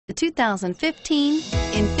The 2015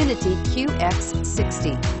 INFINITI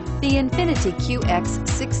QX60. The INFINITI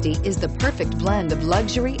QX60 is the perfect blend of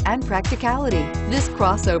luxury and practicality. This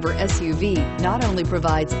crossover SUV not only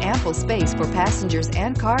provides ample space for passengers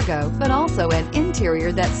and cargo, but also an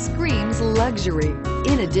interior that screams luxury.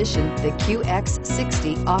 In addition, the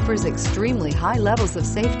QX60 offers extremely high levels of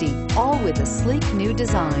safety, all with a sleek new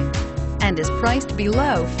design, and is priced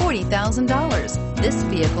below $40,000. This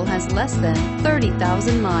vehicle has less than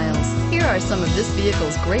 30,000 miles. Here are some of this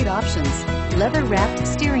vehicle's great options: leather-wrapped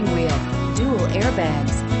steering wheel, dual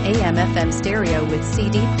airbags, AM/FM stereo with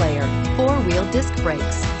CD player, four-wheel disc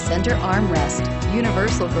brakes, center armrest,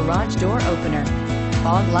 universal garage door opener,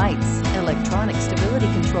 fog lights, electronic stability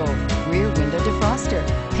control, rear window defroster,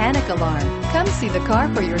 panic alarm. Come see the car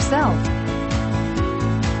for yourself.